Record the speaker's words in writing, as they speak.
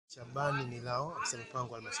Shaabani Millao, Ofisa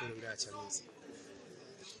Mipango Halmashauri wilaya Chalinze.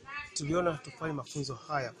 Tuliona tufanye mafunzo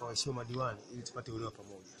haya kwa waheshimiwa madiwani ili tupate uelewa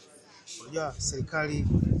pamoja. Unajua serikali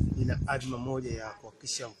ina adhima moja ya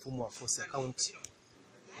kuhakikisha mfumo wa force account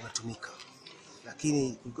unatumika.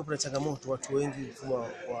 Lakini kulikuwa na changamoto, watu wengi mfumo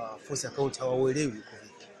wa force account hawauelewi uko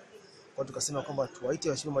vipi. Kwa tukasema kwamba tuwaite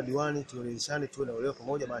waheshimiwa madiwani tueleweshane, tuwe na uelewa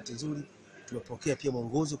pamoja. Bahati nzuri tumepokea pia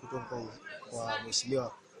mwongozo kutoka kwa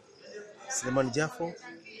Mheshimiwa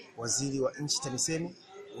Waziri wa Nchi TAMISEMI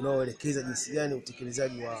unaoelekeza jinsi gani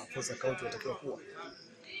utekelezaji wa force account unatakiwa kuwa.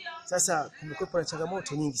 Sasa kumekuwepo na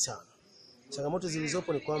changamoto nyingi sana. Changamoto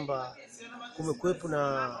zilizopo ni kwamba kumekuwepo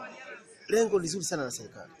na lengo nzuri sana la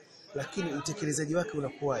serikali, lakini utekelezaji wake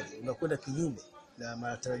unakuwaje? Unakwenda kinyume na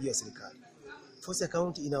matarajio ya serikali. Force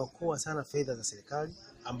account inaokoa sana fedha za serikali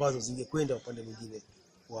ambazo zingekwenda upande mwingine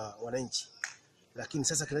wa wananchi. Lakini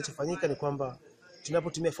sasa kinachofanyika ni kwamba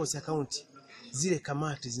tunapotumia force account, zile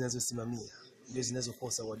kamati zinazosimamia ndio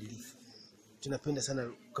zinazokosa uadilifu. Tunapenda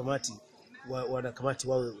sana wanakamati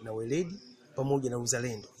wawe na weledi pamoja na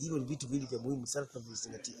uzalendo. Hiyo ni vitu vile vya muhimu sana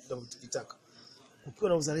tunavyozingatia. Tunataka kukiwa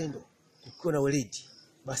na uzalendo, kukiwa na weledi,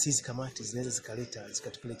 basi hizi kamati zinaweza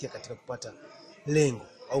zikatupelekea katika kupata lengo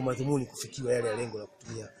au madhumuni kufikiwa yale ya lengo la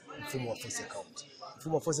kutumia mfumo wa force account.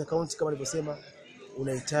 Mfumo wa force account kama nilivyosema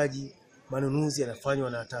unahitaji manunuzi yanafanywa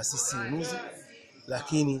na taasisi ununuzi,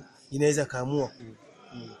 lakini inaweza kaamua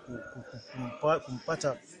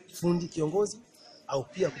kumpata fundi kiongozi au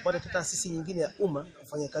pia kupata taasisi nyingine ya umma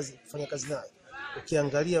kufanya kazi nayo.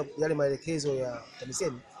 Ukiangalia yale maelekezo ya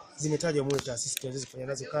TAMISEMI zimetajwa mwe taasisi tunaweza kufanya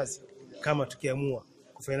nazo kazi kama tukiamua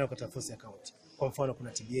kufanya nazo katika force account. Kwa mfano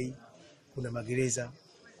kuna TBA, kuna magereza,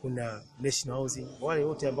 kuna National Housing, wale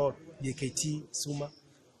wote ambao JKT, Suma,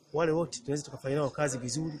 wale wote tunaweza tukafanya nao kazi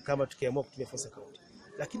vizuri kama tukiamua kutumia force account.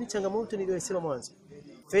 Lakini changamoto niliyosema mwanzo,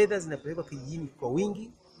 fedha zinapelekwa kijijini kwa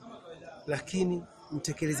wingi, lakini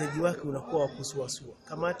utekelezaji wake unakuwa wa kusuasua.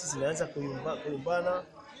 Kamati zinaanza kuyumbana,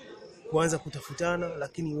 kuanza kutafutana,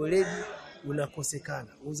 lakini weledi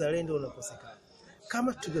unakosekana, uzalendo unakosekana.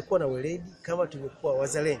 Kama tungekuwa na weledi, kama tungekuwa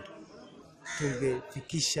wazalendo,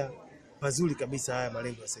 tungefikisha pazuri kabisa haya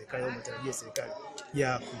malengo ya serikali au matarajio ya serikali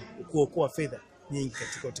ya kuokoa fedha nyingi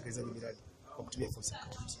katika utekelezaji miradi kwa kutumia force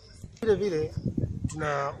account. Vile vile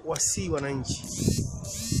tunawasihi wananchi.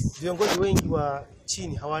 Viongozi wengi wa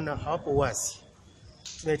chini hawapo wazi.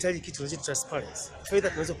 Tunahitaji kitu kinachoitwa transparency. Fedha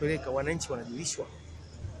tunazopeleka wananchi wanajulishwa.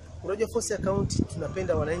 Unajua force account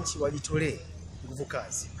tunapenda wananchi wajitolee nguvu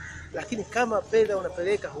kazi. Lakini kama fedha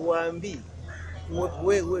unapeleka huwaambii,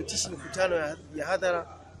 wewe tishi mikutano ya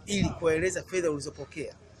hadhara ili kueleza fedha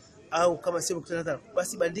ulizopokea, au kama sio mikutano ya hadhara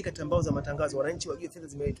basi bandika tambao za matangazo wananchi wajue fedha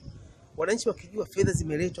zimeletwa. Wananchi wakijua fedha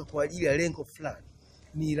zimeletwa kwa ajili ya lengo fulani,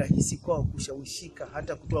 ni rahisi kwao kushawishika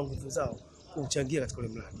hata kutoa nguvu zao kuchangia katika ule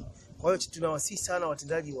mradi. Kwa hiyo tunawasihi sana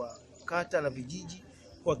watendaji wa kata na vijiji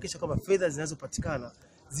kuhakikisha kwamba fedha zinazopatikana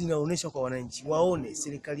zinaonyeshwa kwa wananchi, waone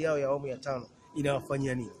serikali yao ya awamu ya 5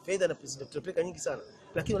 inawafanyia nini. Fedha tunapeleka nyingi sana,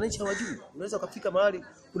 lakini wananchi hawajui. Unaweza ukafika mahali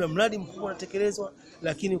kuna mradi mkubwa unatekelezwa,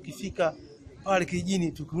 lakini ukifika pale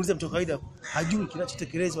kijijini tukimuuliza mtu kawaida hajui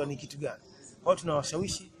kinachotekelezwa ni kitu gani. Kwa hiyo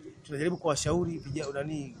tunawashawishi, tunajaribu kuwashauri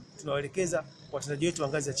vijana tunawaelekeza watendaji wetu wa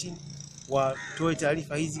ngazi ya chini watoe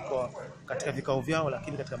taarifa hizi katika vikao vyao,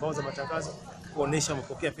 lakini katika bao za matangazo kuonesha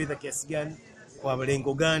wamepokea fedha kiasi gani, kwa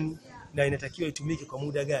lengo gani, na inatakiwa itumike kwa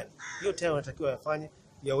muda gani. Hiyo tayari wanatakiwa yafanye,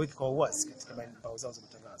 yaweke kwa uwazi katika bao zao za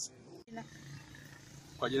matangazo.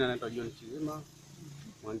 Kwa jina naitwa Juni,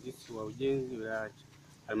 mhandisi wa ujenzi wilaya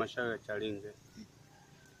Halmashauri ya Chalinze.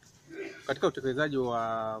 Katika utekelezaji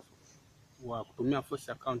wa kutumia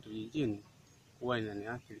force account vijijini huwa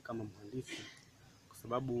inaniathiri kama mhandisi, kwa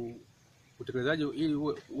sababu utekelezaji ili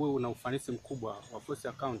uwe una ufanisi mkubwa wa force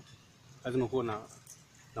account lazima kuwe na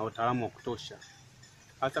wataalamu wa kutosha.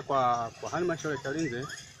 Hata kwa Halmashauri ya Chalinze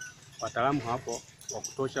wataalamu hapo wa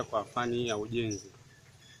kutosha kwa fani ya ujenzi.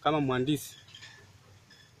 Kama mhandisi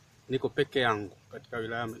niko peke yangu katika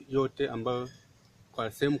wilaya yote ambayo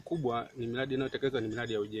kwa sehemu kubwa ni miradi inayotekelezwa ni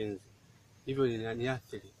miradi ya ujenzi. Hivyo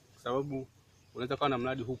inaniathiri kwa sababu unaweza kuwa na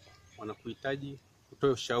mradi huku wanakuhitaji kutoa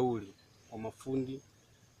ushauri wa mafundi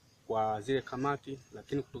kwa zile kamati,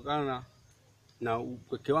 lakini kutokana na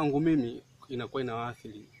upekee wangu mimi inakuwa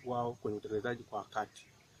inawaathiri wao kwenye utekelezaji kwa wakati.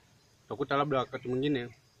 Utakuta labda wakati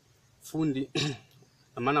mwingine fundi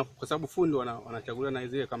maana kwa sababu fundi wanachaguliwa na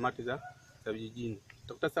zile kamati za vijijini.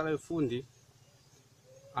 Utakuta sasa fundi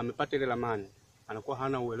amepata ile ramani, anakuwa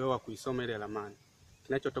hana uelewa wa kuisoma ile ramani.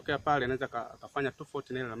 Kinachotokea pale anaweza akafanya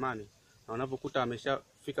tofauti na ile ramani, na unapokuta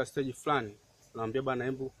ameshafika stage fulani, naambia bwana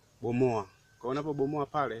hebu bomoa. Kwa unapobomoa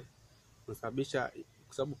pale unasababisha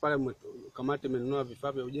kwa sababu pale kamati imenunua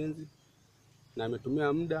vifaa vya ujenzi na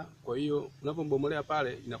imetumia muda. Kwa hiyo unapobomolea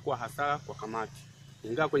pale inakuwa hasara kwa kamati.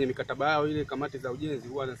 Ingawa kwenye mikataba yao ile kamati za ujenzi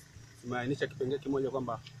huwa zimeainisha kipengele kimoja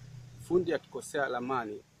kwamba fundi akikosea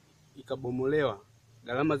ramani ikabomolewa,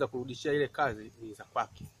 gharama za kurudishia ile kazi ni za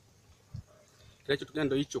kwake. Kinachotokea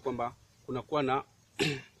ndio hicho kwamba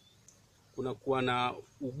kunakuwa na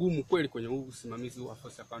ugumu kweli kwenye usimamizi wa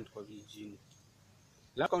force account kwa vijijini.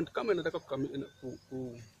 La account kama inataka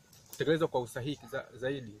kutekelezwa kwa usahihi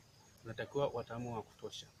zaidi, unatakiwa wataalamu wa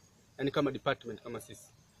kutosha. Yaani kama department kama sisi.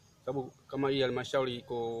 Sababu kama hii halmashauri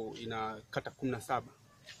ina kata 17.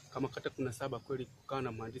 Kama kata 17 kweli kukaa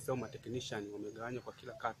na mhandisi au matechnician wamegawanywa kwa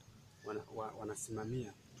kila kata,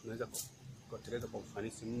 wanasimamia, tunaweza kutekeleza kwa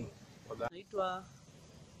ufanisi mno. Naitwa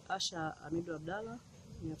Asha Amidu Abdalla,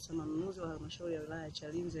 ni afisa manunuzi wa Halmashauri ya wilaya ya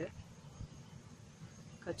Chalinze.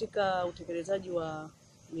 Katika utekelezaji wa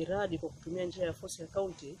miradi kwa kutumia njia ya force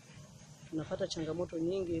account, tunapata changamoto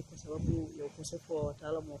nyingi kwa sababu ya ukosefu wa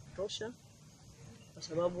wataalamu wa kutosha. Kwa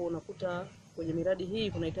sababu unakuta kwenye miradi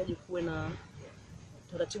hii kunahitaji kuwe na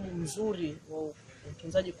taratibu mzuri wa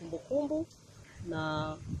utunzaji kumbukumbu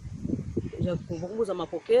na kumbukumbu za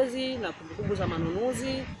mapokezi na kumbukumbu za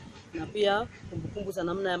manunuzi na pia kumbukumbu za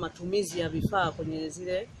namna ya matumizi ya vifaa kwenye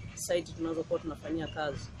zile site tunazokuwa tunafanyia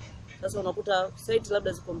kazi. Sasa unakuta site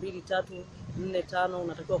labda ziko 2, 3, 4, 5,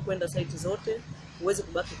 unatakiwa kwenda site zote, uweze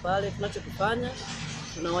kubaki pale. Tunachokifanya,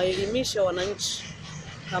 tunawaelimisha wananchi.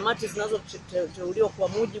 Kamati zinazoteuliwa kwa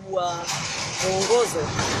mujibu wa mwongozo,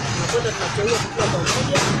 tunakwenda tunateua tukiwa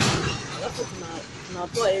pamoja, alafu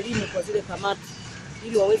tunatoa elimu kwa zile kamati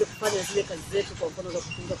ili waweze kufanya zile kazi zetu, kwa mfano za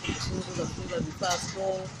kutunza kumbukumbu, za kutunza vifaa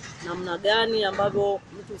store, namna gani ambavyo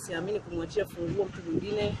mtu usiamini kumwachia funguo mtu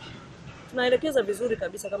mwingine. Tunaelekeza vizuri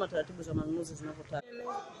kabisa kama taratibu za manunuzi zinavyotaka.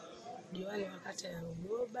 Diwani wa kata ya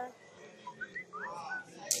Lugoba.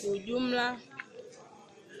 Kwa ujumla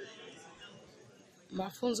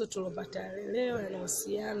mafunzo tuliyopata leo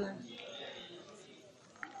yanahusiana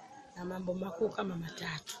na mambo makuu kama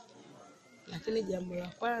matatu. Lakini jambo la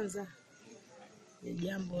kwanza ni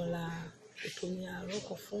jambo la kutumia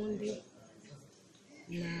loko fundi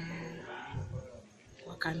na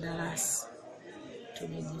wakandarasi.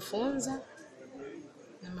 Tumejifunza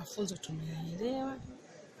na mafunzo tumeelewa,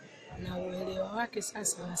 na uelewa wake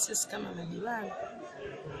sasa na sisi kama madiwani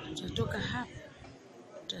tutatoka hapa,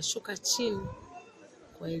 tutashuka chini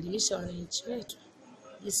kuelimisha wananchi wetu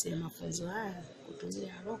jinsi ya mafunzo haya,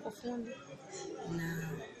 kutumia loko fundi na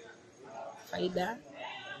faida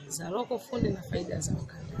za loko fundi na faida za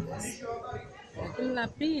wakandarasi. Lakini la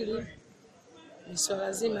pili ni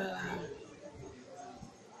swala zima la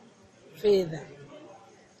fedha.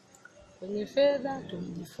 Kwenye fedha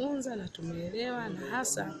tumejifunza na tumeelewa, na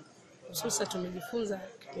hasa hususa tumejifunza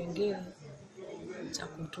kipengele cha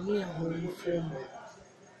kutumia huu mfumo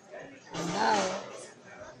ambao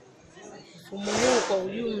mfumo huu kwa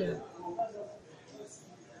ujumla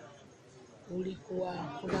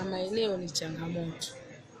kuna maeneo ni changamoto.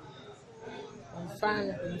 Kwa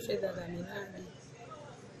mfano kwenye fedha za miradi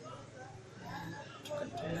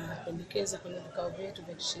tunapendekeza kwenye vikao vyetu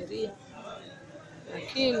vya kisheria,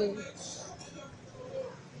 lakini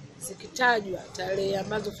zikitajwa tarehe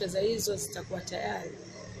ambazo fedha hizo zitakuwa tayari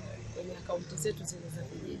kwenye akaunti zetu zile za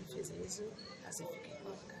vijiji, fedha hizo hazifiki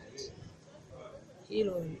kwa wakati.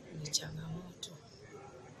 Hilo ni changamoto,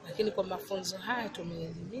 lakini kwa mafunzo haya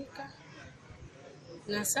tumeelimika,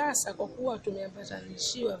 na sasa kwa kuwa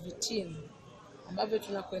tumeambatanishiwa vitini ambavyo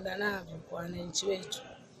tunakwenda navyo kwa wananchi wetu,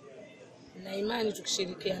 na imani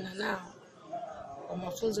tukishirikiana nao kwa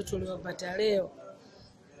mafunzo tuliyopata leo,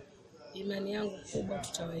 imani yangu kubwa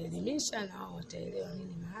tutawaelimisha na wao wataelewa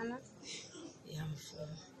nini maana ya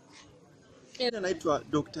mfumo. Naitwa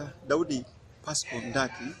Dr. Daudi Pasco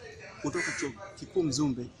Ndaki kutoka Chuo Kikuu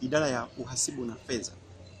Mzumbe, idara ya uhasibu na fedha.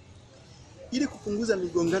 Ili kupunguza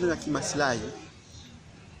migongano ya kimaslahi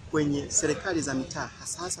kwenye serikali za mitaa,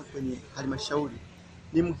 hasa kwenye halmashauri,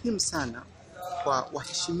 ni muhimu sana kwa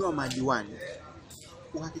waheshimiwa madiwani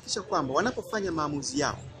kuhakikisha kwamba wanapofanya maamuzi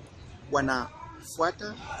yao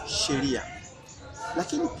wanafuata sheria.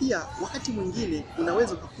 Lakini pia wakati mwingine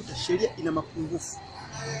unaweza kukuta sheria ina mapungufu.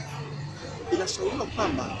 Inashauriwa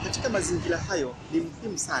kwamba katika mazingira hayo ni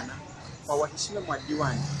muhimu sana kwa waheshimiwa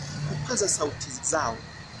madiwani kupaza sauti zao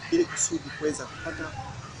ili kusudi kuweza kupata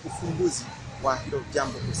ufumbuzi wa hilo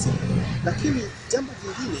jambo husika. Lakini jambo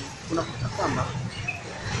jingine unakuta kwamba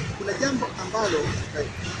kuna jambo ambalo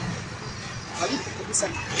halipo kabisa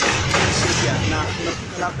sheria na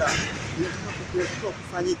unakuta labda linataka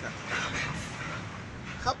kufanyika.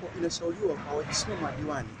 Hapo inashauriwa kwa waheshimiwa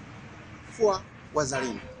madiwani kuwa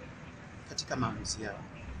wazalendo. katika maamuzi yao.